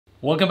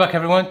Welcome back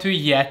everyone to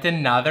yet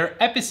another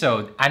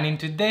episode, and in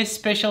today's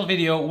special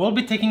video we'll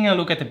be taking a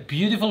look at a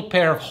beautiful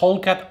pair of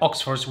Wholecut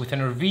Oxfords with a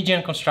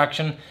Norwegian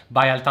construction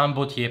by Altan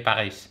Bottier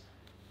Paris.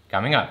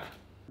 Coming up.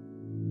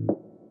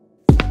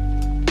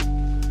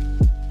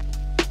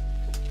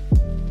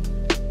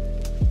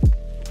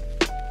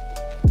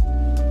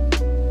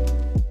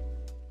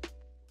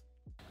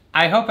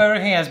 I hope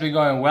everything has been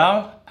going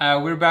well.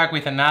 We're back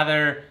with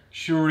another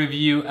shoe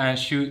review and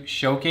shoe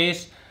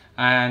showcase,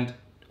 and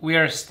we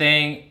are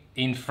staying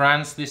in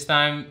France this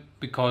time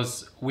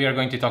because we are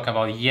going to talk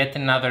about yet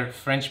another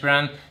French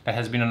brand that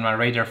has been on my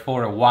radar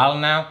for a while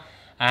now.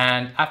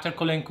 And after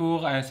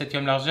Colincourt and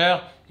 7e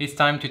Largeur, it's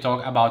time to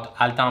talk about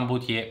Altan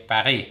Bottier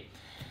Paris.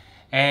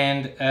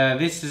 And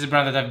this is a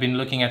brand that I've been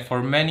looking at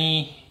for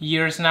many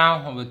years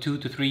now, over 2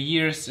 to 3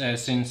 years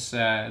since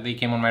they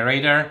came on my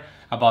radar,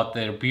 about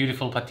their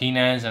beautiful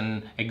patinas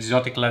and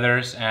exotic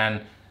leathers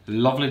and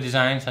lovely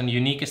designs and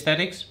unique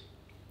aesthetics.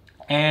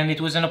 And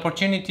it was an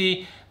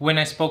opportunity when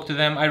I spoke to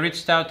them. I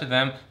reached out to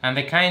them and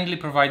they kindly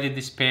provided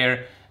this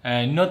pair,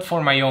 not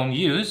for my own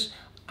use.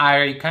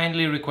 I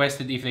kindly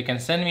requested if they can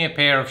send me a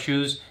pair of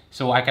shoes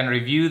so I can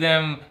review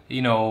them,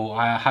 you know,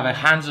 have a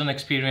hands-on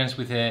experience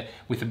with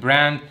the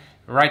brand,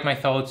 write my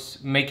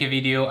thoughts, make a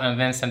video and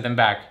then send them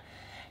back.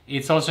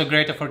 It's also a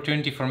great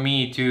opportunity for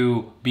me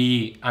to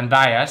be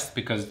unbiased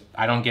because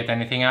I don't get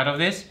anything out of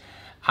this.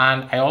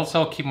 And I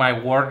also keep my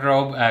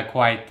wardrobe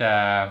quite,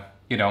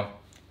 you know,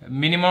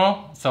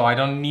 minimal, so I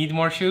don't need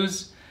more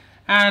shoes.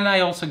 And I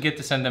also get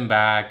to send them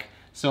back.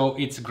 So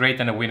it's great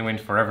and a win-win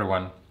for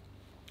everyone.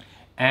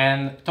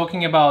 And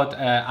talking about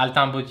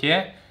Altan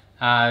Bottier,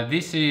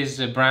 this is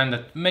a brand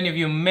that many of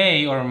you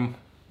may or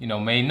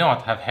may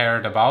not have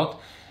heard about.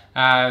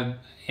 And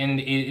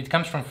it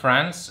comes from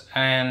France,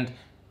 and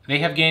they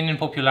have gained in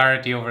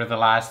popularity over the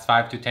last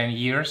 5 to 10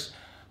 years.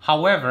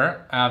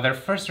 However, their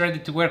first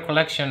ready-to-wear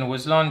collection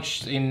was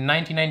launched in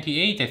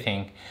 1998, I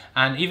think.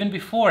 And even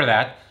before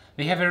that,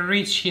 they have a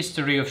rich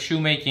history of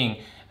shoemaking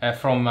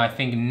from, I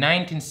think,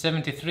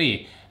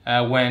 1973,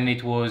 when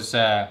it was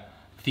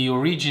the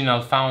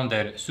original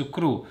founder,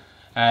 Sucru,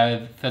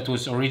 that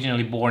was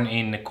originally born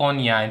in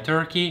Konya in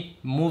Turkey,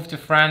 moved to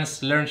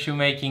France, learned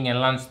shoemaking and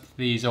launched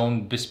his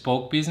own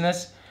bespoke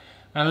business.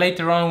 And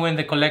later on, when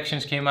the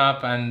collections came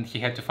up and he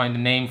had to find a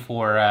name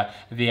for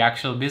the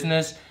actual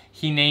business,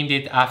 he named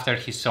it after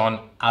his son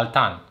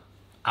Altan,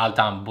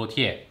 Altan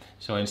Bottier.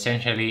 So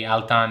essentially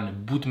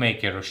Altan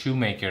bootmaker or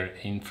shoemaker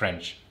in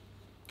French.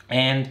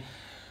 And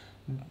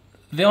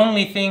the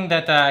only thing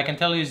that I can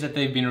tell you is that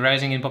they've been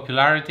rising in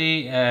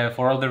popularity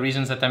for all the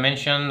reasons that I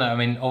mentioned. I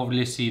mean,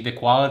 obviously the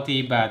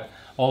quality, but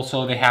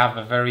also they have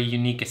a very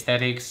unique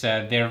aesthetics.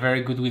 They're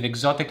very good with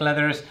exotic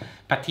leathers.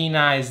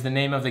 Patina is the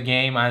name of the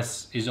game,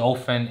 as is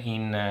often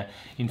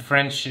in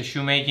French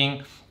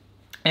shoemaking.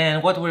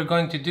 And what we're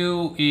going to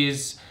do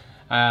is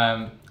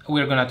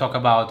we're going to talk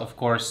about, of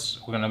course,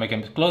 we're going to make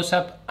a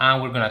close-up,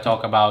 and we're going to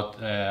talk about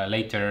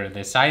later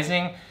the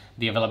sizing,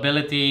 the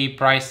availability,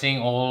 pricing,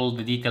 all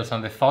the details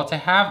on the thoughts I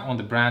have on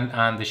the brand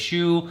and the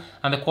shoe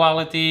and the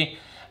quality.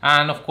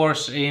 And of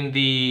course, in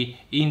the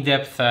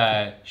in-depth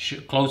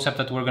close-up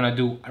that we're gonna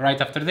do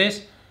right after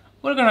this,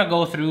 we're gonna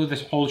go through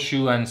this whole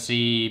shoe and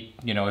see,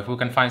 if we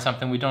can find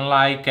something we don't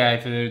like,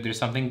 if there's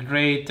something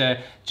great,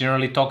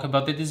 generally talk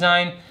about the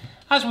design,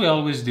 as we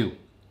always do.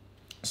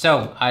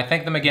 So I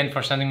thank them again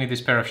for sending me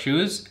this pair of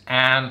shoes,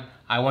 and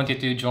I want you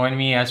to join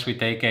me as we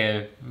take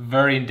a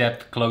very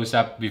in-depth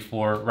close-up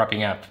before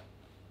wrapping up.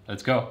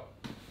 Let's go.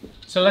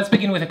 So let's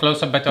begin with a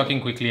close-up by talking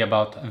quickly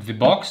about the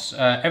box.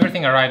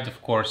 Everything arrived, of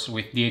course,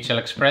 with DHL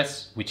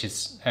Express, which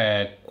is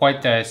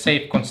quite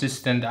safe,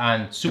 consistent,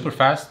 and super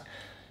fast.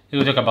 It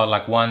will take about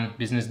like 1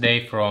 business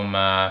day from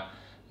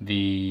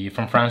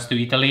France to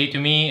Italy to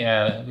me,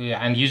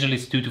 and usually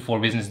it's 2 to 4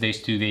 business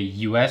days to the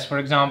US, for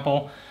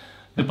example.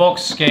 The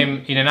box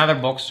came in another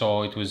box,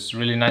 so it was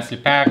really nicely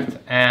packed.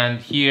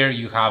 And here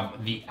you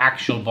have the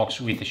actual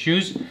box with the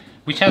shoes,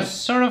 which has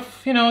sort of,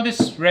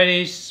 this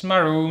reddish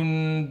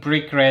maroon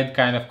brick red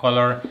kind of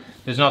color.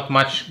 There's not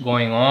much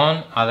going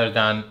on other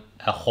than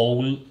a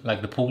hole,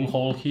 like the pool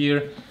hole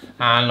here.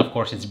 And of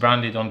course it's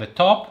branded on the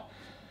top.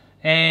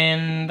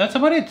 And that's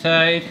about it.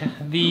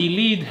 The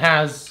lid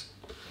has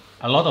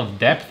a lot of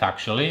depth,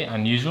 actually,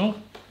 unusual.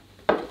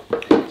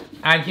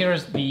 And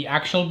here's the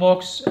actual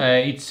box.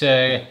 It's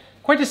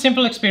quite a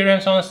simple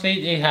experience,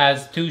 honestly. It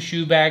has 2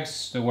 shoe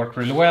bags that work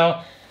really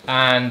well,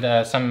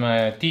 and some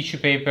tissue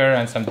paper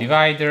and some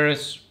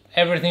dividers.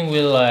 Everything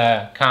will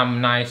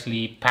come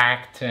nicely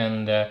packed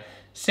and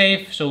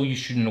safe, so you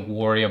shouldn't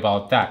worry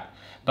about that.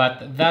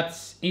 But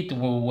that's it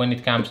when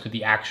it comes to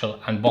the actual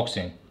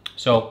unboxing.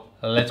 So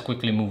let's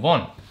quickly move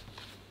on.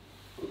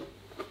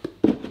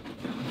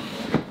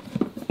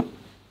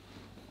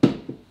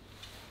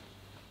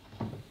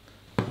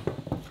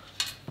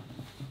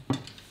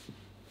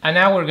 And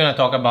now we're gonna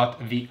talk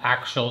about the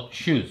actual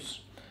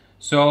shoes.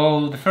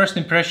 So the first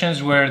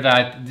impressions were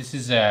that this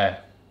is a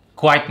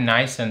quite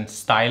nice and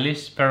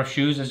stylish pair of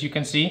shoes, as you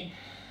can see.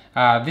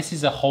 This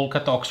is a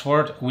Wholecut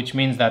Oxford, which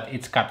means that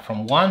it's cut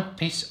from one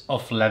piece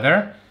of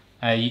leather.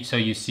 So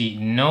you see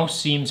no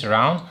seams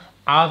around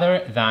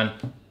other than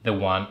the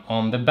one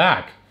on the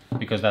back,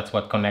 because that's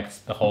what connects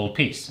the whole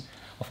piece.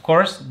 Of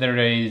course, there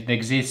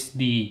exists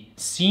the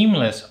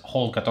seamless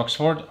Wholecut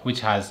Oxford,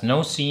 which has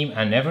no seam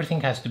and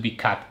everything has to be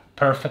cut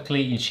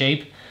perfectly in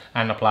shape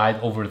and applied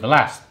over the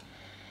last.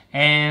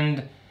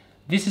 And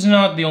this is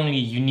not the only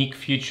unique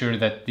feature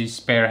that this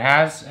pair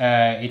has.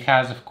 It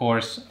has, of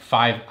course,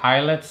 5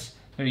 eyelets.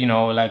 You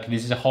know, like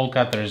this is a hole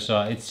cut. It's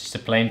just a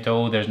plain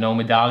toe. There's no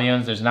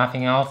medallions. There's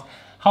nothing else.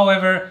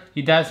 However,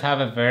 it does have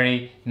a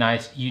very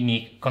nice,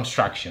 unique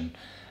construction.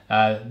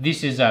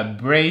 This is a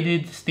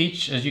braided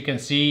stitch, as you can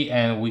see,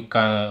 and we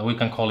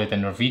can call it a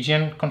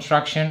Norwegian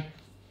construction.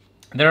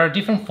 There are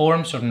different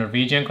forms of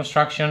Norwegian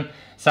construction.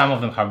 Some of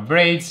them have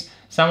braids.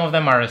 Some of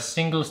them are a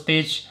single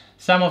stitch.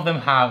 Some of them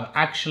have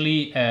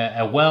actually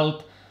a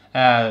welt.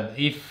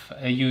 If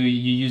you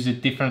use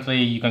it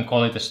differently, you can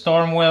call it a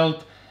storm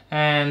welt,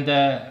 and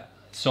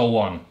so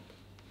on.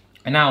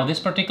 And now this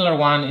particular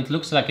one, it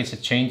looks like it's a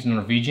chained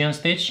Norwegian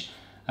stitch.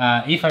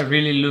 If I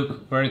really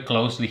look very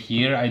closely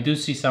here, I do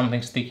see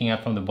something sticking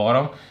out from the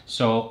bottom.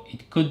 So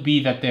it could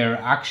be that they're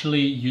actually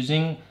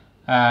using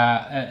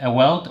a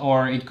welt,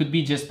 or it could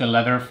be just the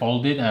leather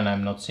folded and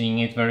I'm not seeing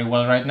it very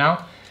well right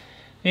now.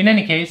 In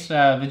any case,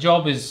 the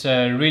job is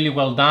really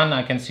well done.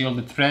 I can see all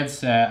the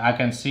threads. I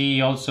can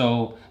see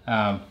also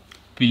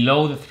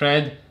below the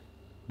thread,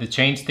 the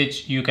chain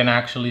stitch, you can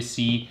actually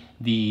see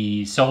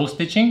the sole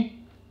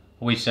stitching,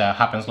 which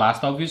happens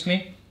last,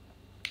 obviously.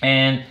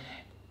 And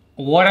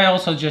what I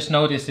also just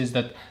noticed is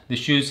that the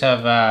shoes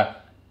have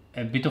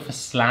a bit of a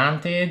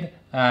slanted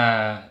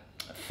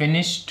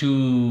finish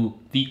to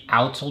the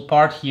outsole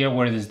part here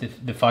where there's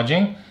the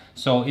fudging.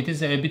 So it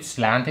is a bit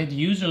slanted.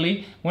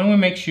 Usually when we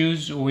make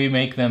shoes, we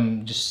make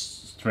them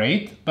just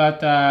straight,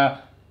 but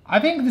I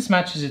think this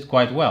matches it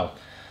quite well.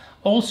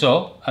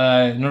 Also,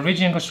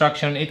 Norwegian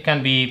construction, it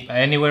can be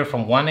anywhere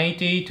from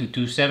 180 to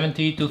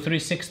 270 to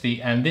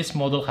 360, and this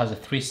model has a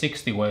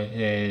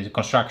 360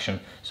 construction,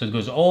 so it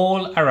goes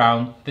all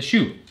around the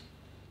shoe.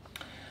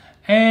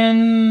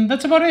 And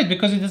that's about it,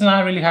 because it does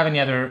not really have any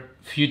other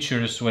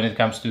features when it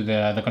comes to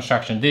the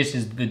construction. This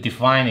is the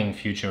defining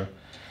feature.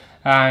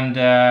 And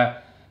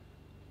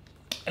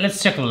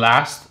let's check the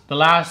last. The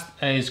last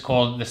is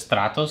called the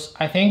Stratos,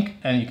 I think,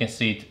 and you can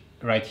see it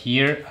right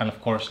here, and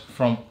of course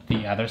from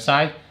the other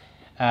side.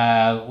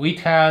 It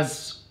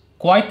has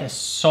quite a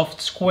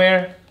soft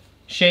square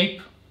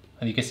shape,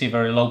 and you can see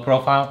very low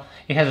profile.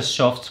 It has a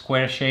soft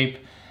square shape,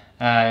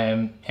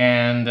 and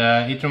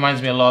it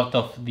reminds me a lot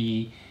of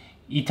the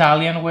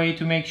Italian way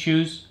to make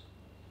shoes.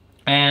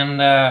 And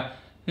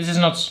this is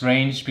not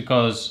strange,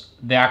 because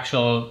the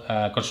actual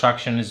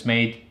construction is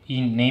made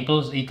in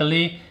Naples,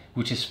 Italy,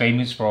 which is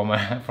famous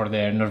for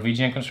their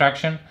Norwegian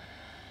construction.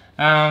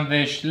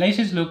 The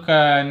laces look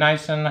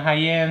nice and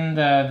high-end.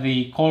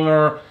 The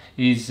color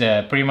is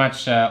pretty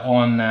much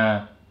on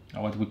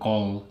what we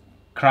call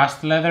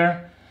crust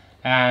leather,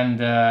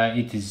 and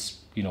it is,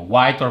 you know,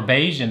 white or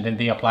beige, and then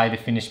they apply the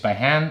finish by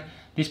hand.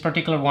 This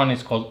particular one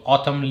is called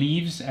Autumn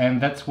Leaves,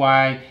 and that's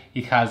why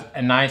it has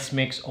a nice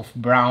mix of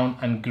brown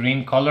and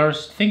green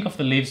colors. Think of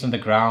the leaves on the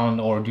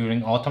ground or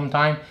during autumn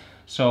time,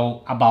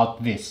 so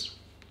about this.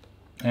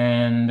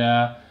 And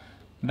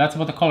that's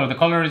about the color. The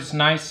color is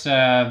nice.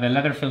 The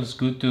leather feels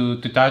good to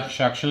touch,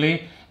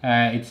 actually.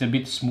 It's a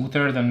bit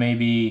smoother than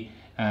maybe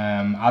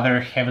other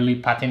heavily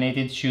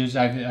patinated shoes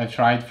I've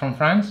tried from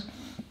France.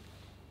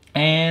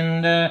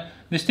 And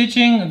the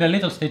stitching, the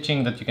little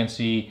stitching that you can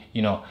see,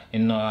 you know,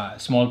 in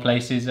small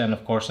places, and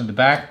of course on the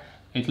back,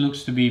 it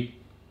looks to be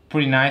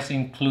pretty nice,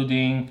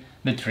 including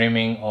the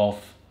trimming of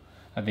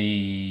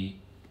the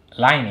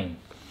lining.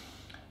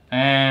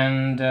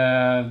 And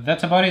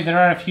that's about it. There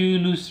are a few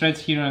loose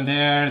threads here and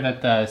there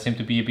that seem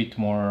to be a bit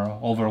more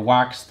over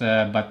waxed,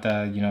 but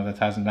you know, that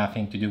has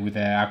nothing to do with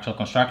the actual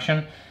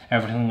construction.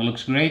 Everything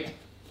looks great.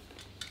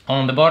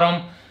 On the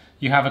bottom,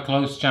 you have a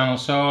closed channel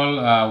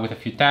sole with a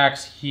few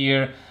tags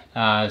here.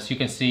 As you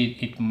can see,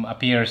 it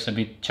appears a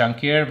bit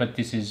chunkier, but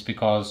this is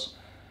because,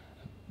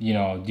 you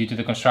know, due to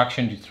the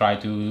construction, you try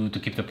to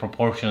keep the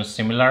proportions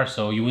similar,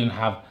 so you wouldn't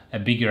have a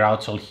bigger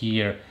outsole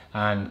here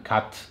and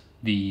cut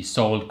the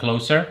sole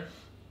closer.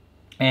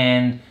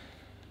 And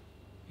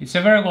it's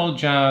a very well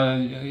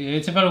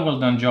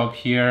done job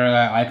here.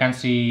 I can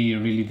see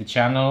really the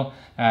channel.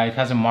 It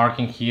has a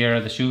marking here.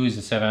 The shoe is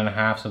a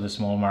 7.5, so the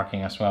small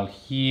marking as well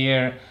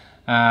here.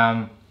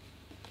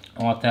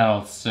 What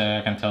else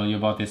I can tell you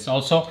about this?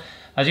 Also,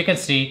 as you can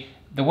see,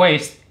 the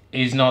waist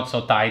is not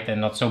so tight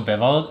and not so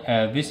beveled.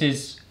 This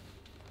is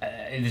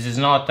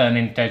not an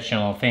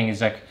intentional thing.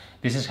 It's like,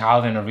 this is how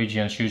the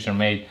Norwegian shoes are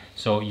made.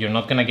 So you're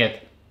not gonna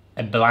get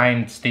a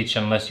blind stitch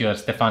unless you are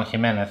Stefan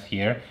Jimenez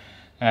here.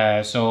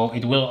 So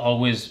it will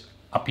always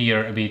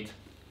appear a bit,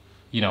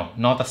 you know,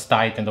 not as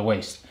tight in the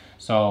waist.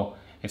 So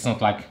it's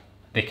not like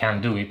they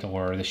can't do it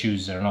or the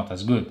shoes are not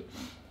as good.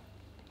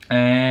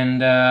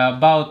 And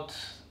about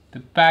the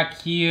back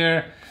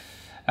here,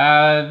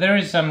 There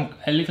is a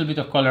little bit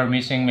of color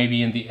missing,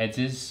 maybe in the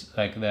edges,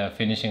 like the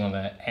finishing on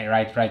the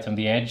right on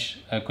the edge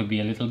could be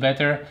a little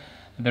better.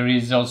 There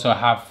is also a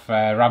half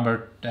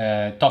rubber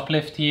top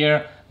lift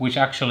here, which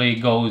actually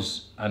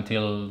goes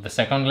until the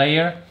second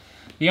layer.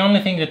 The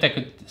only thing that I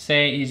could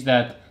say is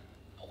that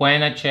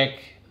when I check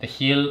the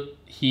heel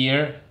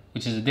here,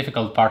 which is a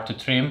difficult part to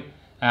trim,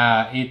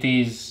 it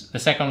is the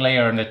second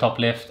layer and the top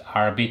lift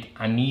are a bit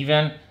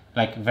uneven,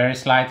 like very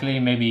slightly,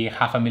 maybe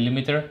half a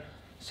millimeter.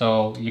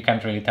 So you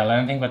can't really tell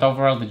anything, but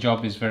overall the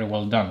job is very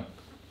well done.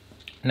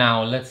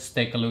 Now let's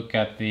take a look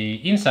at the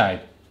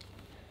inside.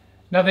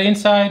 Now the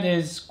inside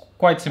is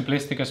quite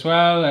simplistic as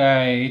well.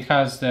 It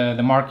has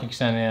the markings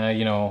and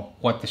you know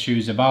what the shoe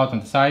is about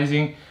and the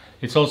sizing.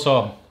 It's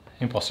also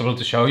impossible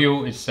to show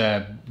you. It's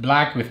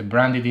black with a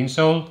branded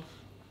insole,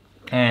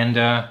 and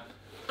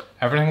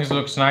everything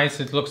looks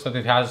nice. It looks that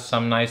it has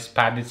some nice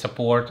padded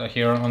support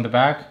here on the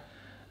back,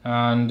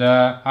 and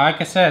like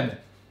I said,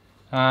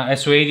 a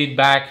suede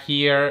back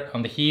here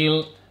on the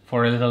heel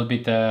for a little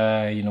bit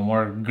you know,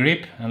 more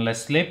grip and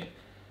less slip.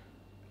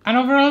 And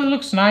overall it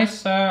looks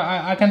nice.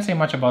 I can't say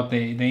much about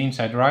the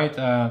inside, right?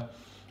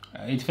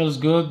 It feels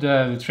good,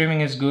 the trimming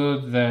is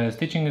good, the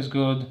stitching is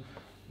good,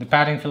 the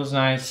padding feels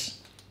nice.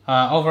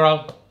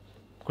 Overall,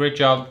 great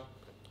job,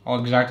 or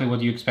exactly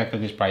what you expect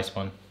at this price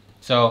point.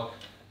 So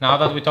now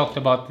that we talked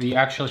about the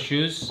actual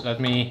shoes, let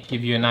me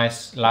give you a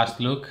nice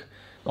last look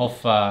of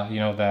you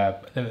know,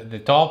 the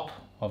top,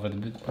 over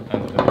the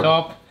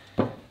top,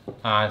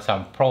 and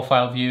some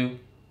profile view.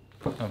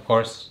 Of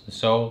course, the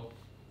sole,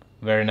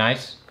 very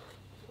nice.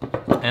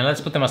 And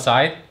let's put them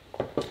aside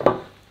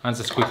and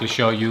just quickly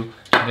show you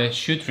the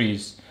shoe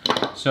trees.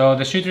 So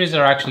the shoe trees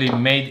are actually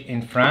made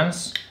in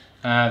France.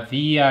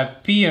 They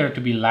appear to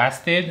be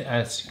lasted,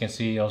 as you can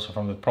see also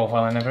from the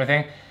profile and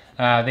everything.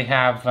 They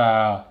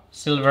have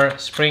silver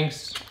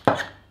springs.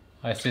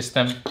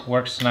 System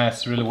works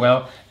nice, really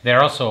well.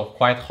 They're also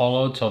quite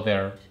hollowed, so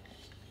they're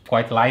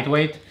quite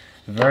lightweight,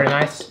 very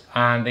nice,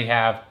 and they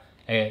have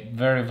a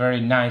very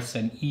nice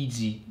and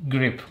easy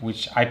grip,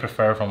 which I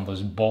prefer from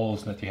those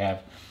balls that you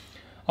have.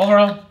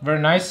 Overall, very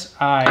nice.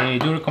 I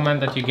do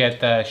recommend that you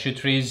get shoe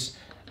trees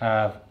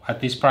at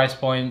this price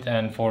point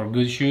and for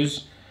good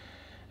shoes.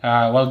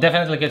 Well,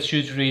 definitely get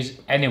shoe trees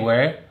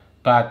anywhere,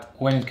 but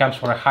when it comes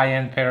for a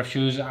high-end pair of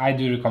shoes, I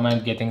do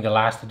recommend getting the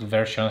lasted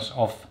versions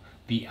of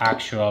the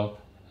actual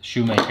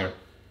Shoemaker.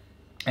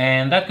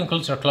 And that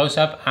concludes our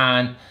close-up,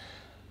 and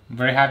I'm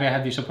very happy I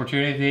had this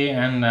opportunity,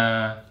 and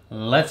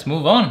let's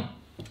move on.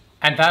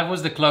 And that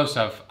was the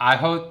close-up. I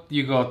hope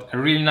you got a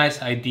really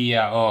nice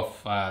idea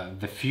of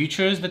the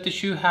features that the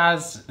shoe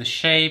has, the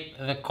shape,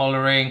 the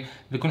coloring,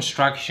 the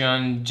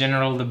construction,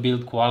 general the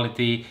build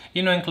quality,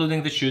 you know,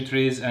 including the shoe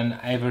trees and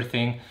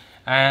everything.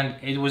 And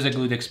it was a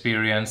good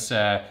experience,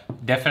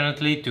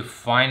 definitely, to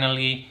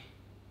finally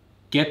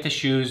get the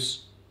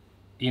shoes,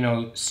 you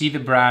know, see the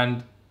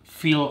brand,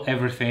 feel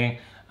everything,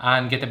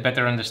 and get a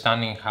better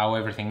understanding how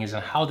everything is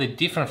and how they're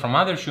different from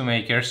other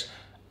shoemakers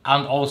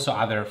and also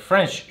other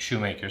French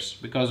shoemakers,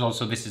 because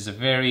also this is a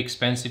very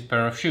expensive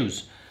pair of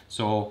shoes.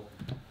 So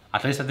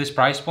at least at this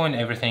price point,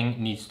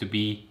 everything needs to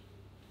be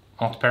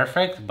not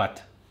perfect,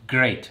 but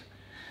great.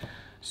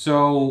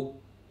 So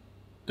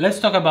let's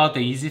talk about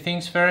the easy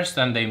things first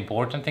and the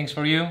important things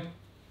for you,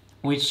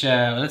 which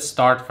let's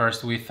start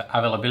first with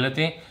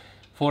availability.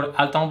 For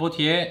Altan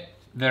Bottier,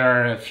 there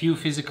are a few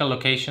physical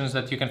locations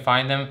that you can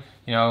find them,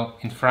 you know,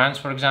 in France,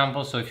 for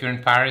example. So if you're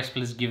in Paris,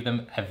 please give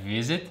them a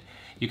visit.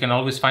 You can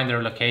always find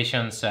their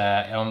locations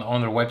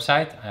on their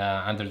website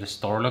under the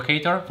store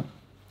locator,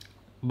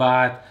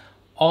 but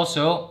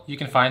also you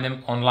can find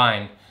them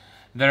online.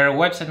 Their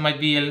website might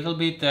be a little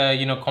bit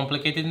you know,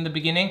 complicated in the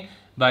beginning,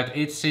 but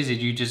it's easy.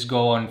 You just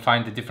go and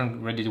find the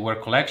different ready-to-wear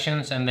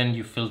collections, and then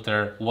you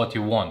filter what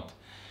you want.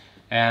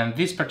 And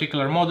this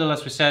particular model,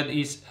 as we said,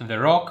 is the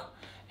Rock,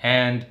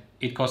 and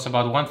it costs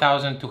about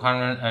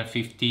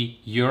 1,250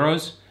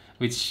 euros,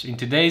 which in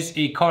today's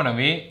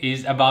economy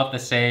is about the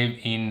same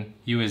in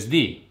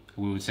USD,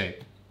 we would say.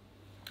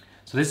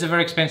 So this is a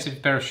very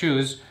expensive pair of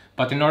shoes,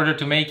 but in order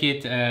to make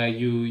it,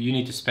 you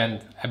need to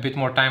spend a bit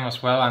more time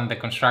as well, and the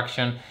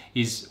construction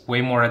is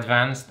way more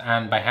advanced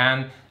and by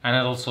hand, and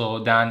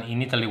also done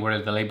in Italy, where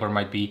the labor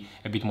might be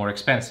a bit more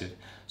expensive.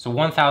 So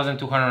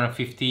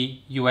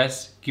 1,250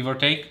 US, give or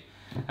take.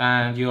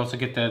 And you also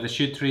get the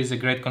shoe trees, a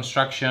great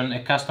construction,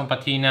 a custom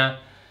patina,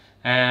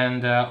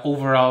 and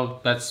overall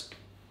that's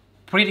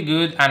pretty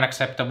good and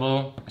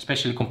acceptable,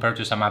 especially compared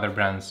to some other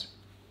brands.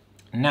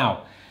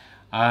 Now,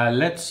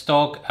 let's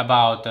talk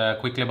about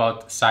quickly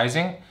about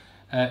sizing.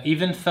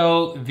 Even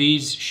though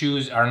these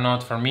shoes are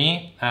not for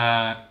me,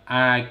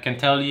 I can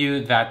tell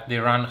you that they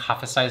run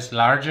half a size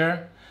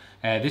larger.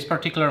 This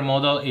particular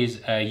model is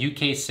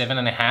UK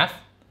 7.5,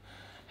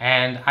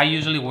 and I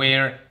usually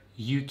wear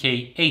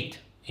UK 8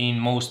 in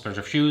most pairs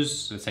of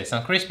shoes, let's say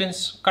St.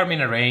 Crispin's,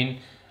 Carmina Rain,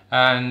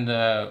 and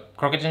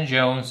Crockett &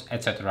 Jones,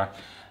 etc.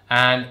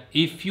 And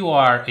if you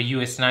are a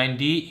US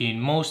 9D in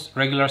most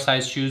regular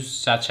size shoes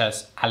such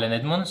as Allen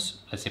Edmonds,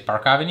 let's say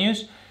Park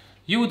Avenues,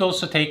 you would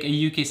also take a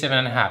UK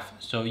 7.5,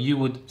 so you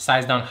would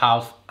size down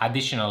half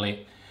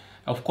additionally.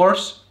 Of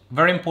course,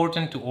 very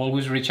important to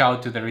always reach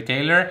out to the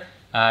retailer,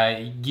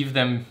 give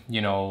them,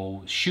 you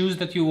know, shoes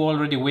that you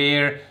already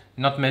wear,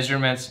 not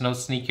measurements, not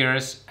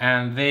sneakers,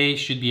 and they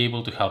should be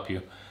able to help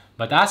you.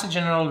 But as a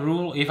general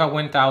rule, if I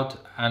went out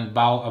and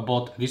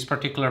bought this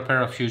particular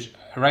pair of shoes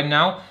right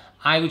now,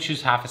 I would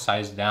choose half a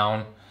size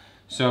down.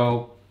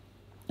 So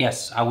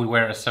yes, I would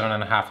wear a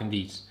 7.5 in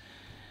these.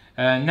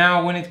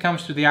 Now, when it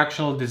comes to the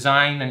actual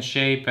design and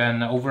shape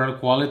and overall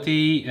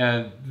quality,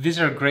 these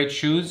are great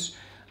shoes,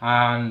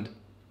 and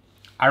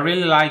I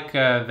really like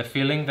the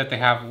feeling that they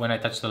have when I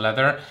touch the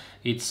leather.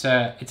 It's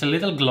a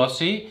little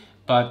glossy,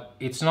 but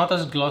it's not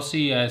as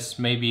glossy as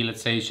maybe,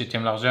 let's say,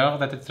 7e largeur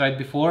that I tried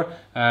before.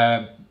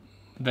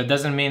 That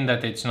doesn't mean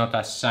that it's not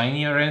as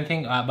shiny or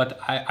anything, but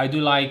I do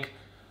like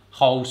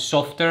how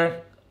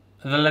softer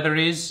the leather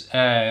is,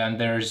 and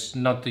there's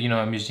not, you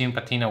know, a Misiu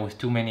patina with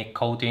too many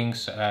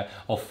coatings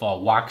of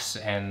wax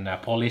and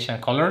polish and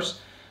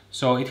colors.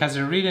 So it has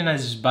a really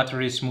nice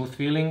buttery smooth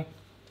feeling.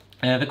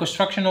 The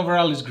construction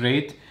overall is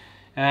great.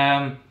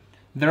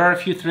 There are a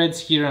few threads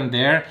here and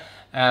there,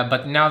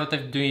 but now that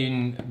I'm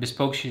doing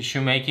bespoke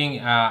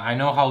shoemaking, I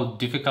know how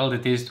difficult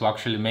it is to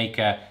actually make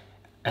a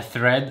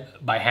thread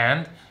by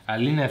hand, a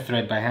linear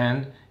thread by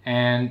hand,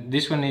 and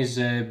this one is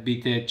a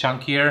bit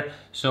chunkier,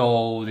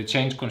 so the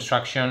chain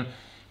construction,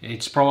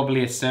 it's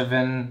probably a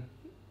 7,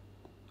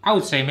 I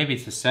would say maybe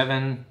it's a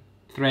 7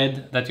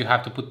 thread that you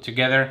have to put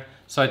together,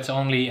 so it's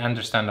only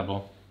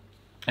understandable.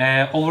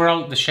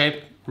 Overall, the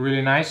shape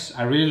really nice.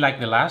 I really like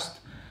the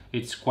last.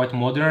 It's quite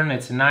modern.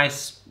 It's a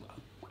nice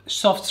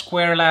soft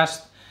square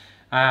last,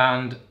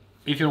 and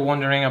if you're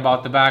wondering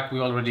about the back, we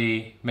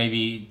already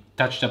maybe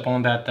touched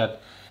upon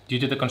that due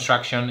to the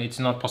construction, it's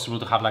not possible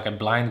to have like a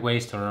blind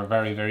waist or a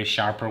very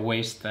sharper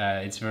waist.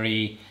 It's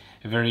very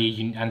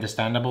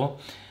understandable.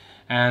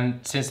 And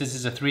since this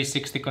is a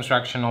 360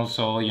 construction,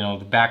 also, you know,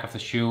 the back of the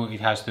shoe, it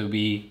has to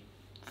be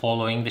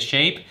following the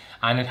shape,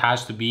 and it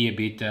has to be a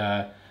bit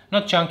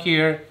not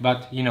chunkier,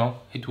 but, you know,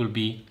 it will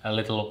be a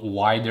little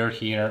wider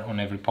here on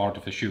every part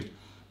of the shoe.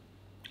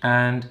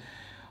 And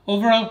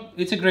overall,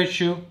 it's a great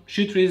shoe.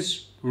 Shoe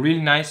trees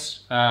really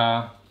nice,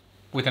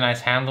 with a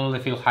nice handle. They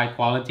feel high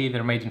quality.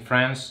 They're made in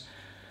France.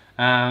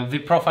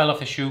 The profile of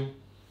the shoe,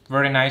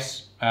 very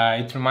nice.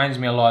 It reminds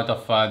me a lot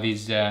of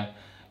these,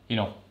 you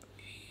know,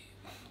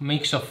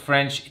 mix of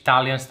French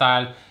Italian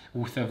style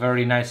with a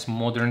very nice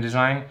modern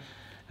design.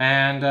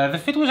 And the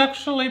fit was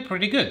actually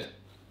pretty good.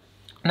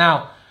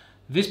 Now,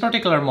 this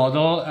particular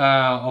model,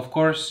 of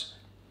course,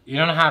 you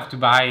don't have to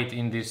buy it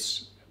in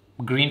this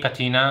green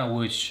patina,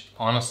 which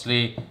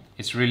honestly,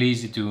 it's really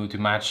easy to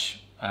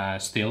match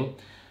still.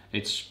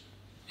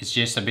 It's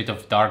just a bit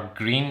of dark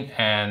green,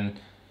 and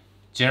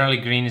generally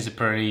green is a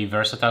pretty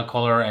versatile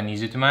color and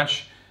easy to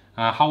match.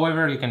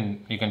 However, you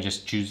can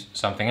just choose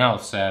something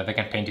else. They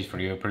can paint it for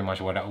you pretty much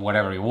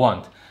whatever you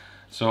want.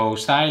 So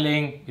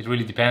styling, it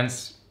really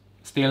depends.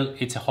 Still,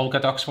 it's a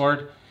Wholecut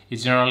Oxford.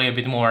 It's generally a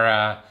bit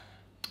more,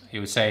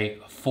 you would say,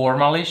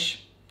 formalish,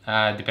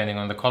 depending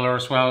on the color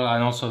as well,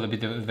 and also the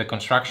bit of the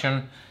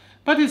construction.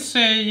 But it's,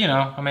 you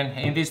know, I mean,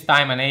 in this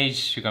time and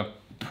age, you can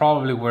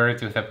probably wear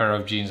it with a pair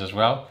of jeans as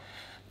well.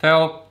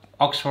 Though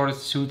Oxford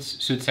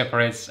suit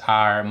separates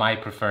are my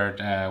preferred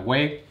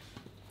way.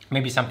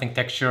 Maybe something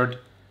textured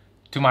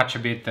to match a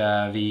bit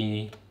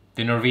the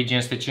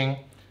Norwegian stitching.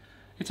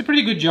 It's a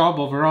pretty good job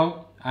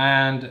overall,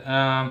 and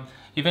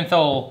even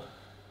though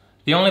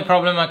the only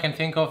problem I can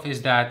think of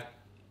is that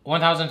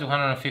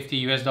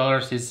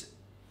 $1,250 is,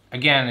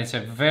 again, it's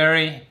a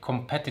very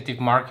competitive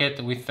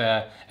market with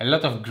a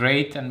lot of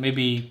great and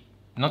maybe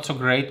not so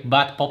great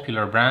but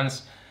popular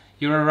brands.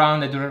 You're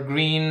around Edward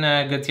Green,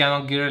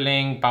 Graziano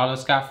Girling, Paolo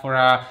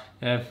Scafora,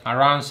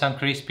 around St.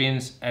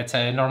 Crispin's,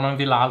 Norman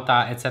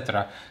Villalta,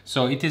 etc.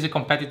 So it is a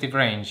competitive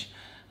range.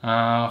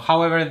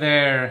 However,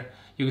 their,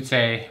 you would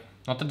say,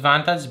 not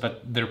advantage,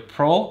 but their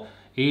pro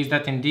is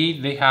that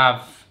indeed they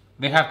have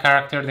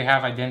character, they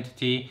have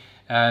identity.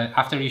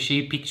 After you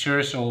see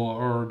pictures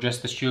or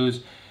just the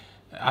shoes,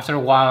 after a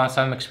while and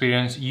some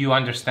experience, you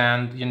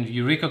understand and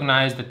you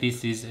recognize that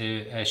this is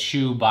a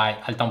shoe by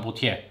Altan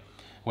Bottier.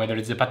 Whether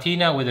it's the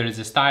patina, whether it's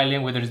the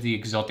styling, whether it's the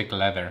exotic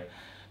leather.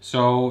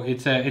 So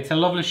it's a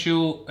lovely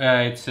shoe.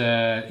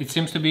 It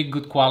seems to be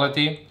good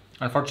quality.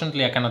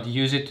 Unfortunately, I cannot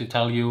use it to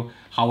tell you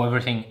how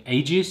everything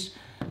ages,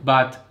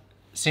 but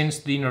since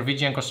the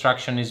Norwegian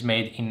construction is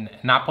made in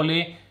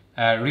Napoli,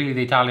 really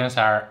the Italians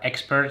are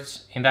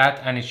experts in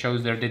that, and it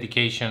shows their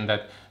dedication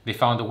that they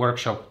found a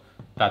workshop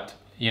that,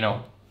 you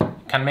know,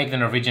 can make the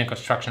Norwegian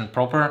construction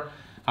proper.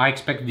 I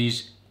expect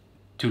these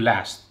to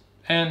last,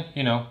 and,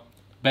 you know,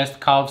 best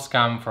calves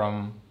come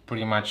from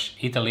pretty much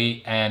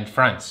Italy and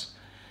France.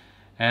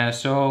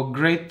 So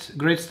great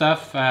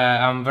stuff.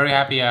 I'm very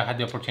happy I had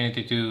the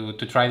opportunity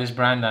to try this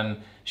brand and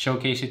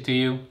showcase it to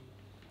you.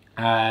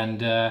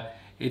 And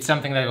it's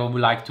something that I would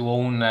like to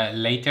own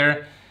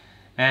later.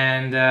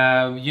 And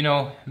you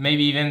know,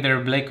 maybe even their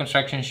blade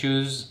construction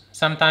shoes,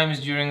 Sometimes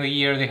during the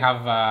year they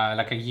have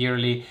like a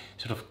yearly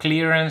sort of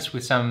clearance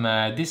with some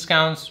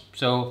discounts,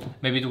 so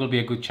maybe it will be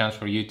a good chance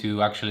for you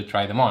to actually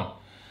try them on.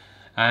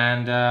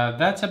 And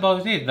that's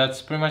about it.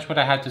 That's pretty much what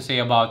I had to say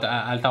about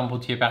Altan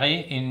Bottier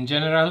Paris in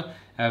general.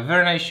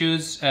 Very nice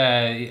shoes.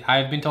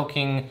 I've been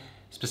talking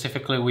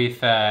specifically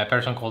with a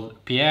person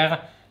called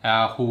Pierre,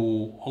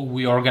 who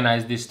we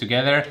organized this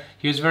together.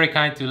 He was very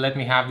kind to let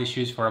me have these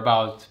shoes for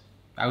about,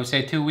 I would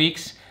say, 2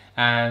 weeks,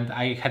 and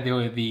I had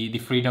the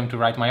freedom to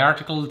write my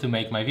article, to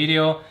make my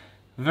video.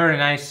 Very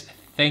nice.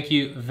 Thank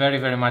you very,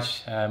 very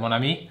much, mon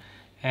ami.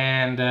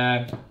 And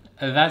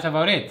that's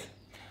about it.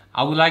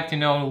 I would like to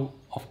know,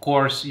 of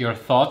course, your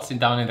thoughts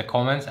down in the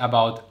comments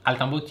about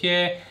Altan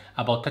Bottier,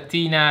 about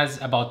Patinas,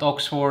 about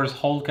Oxfords,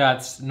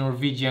 Wholecuts,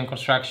 Norwegian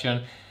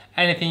Construction,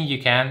 anything you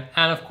can.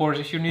 And of course,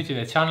 if you're new to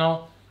the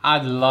channel,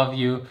 I'd love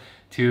you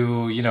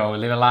to, you know,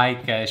 leave a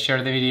like,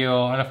 share the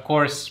video, and of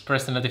course,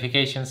 press the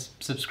notifications,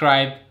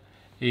 subscribe.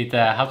 It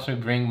helps me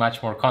bring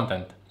much more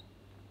content.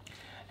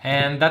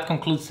 And that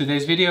concludes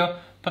today's video.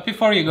 But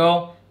before you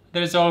go,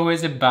 there's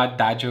always a bad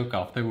dad joke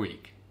of the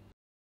week.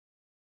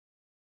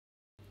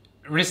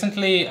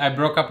 Recently, I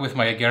broke up with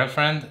my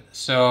girlfriend,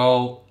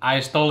 so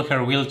I stole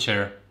her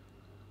wheelchair.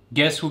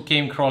 Guess who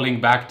came crawling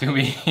back to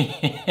me?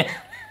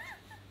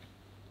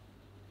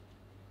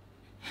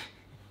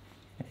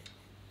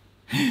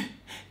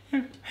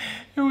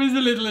 It was a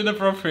little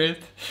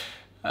inappropriate,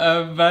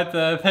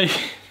 but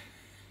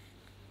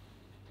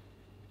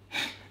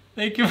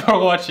thank you for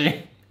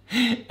watching,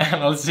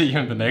 and I'll see you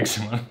in the next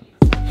one.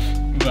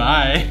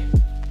 Bye!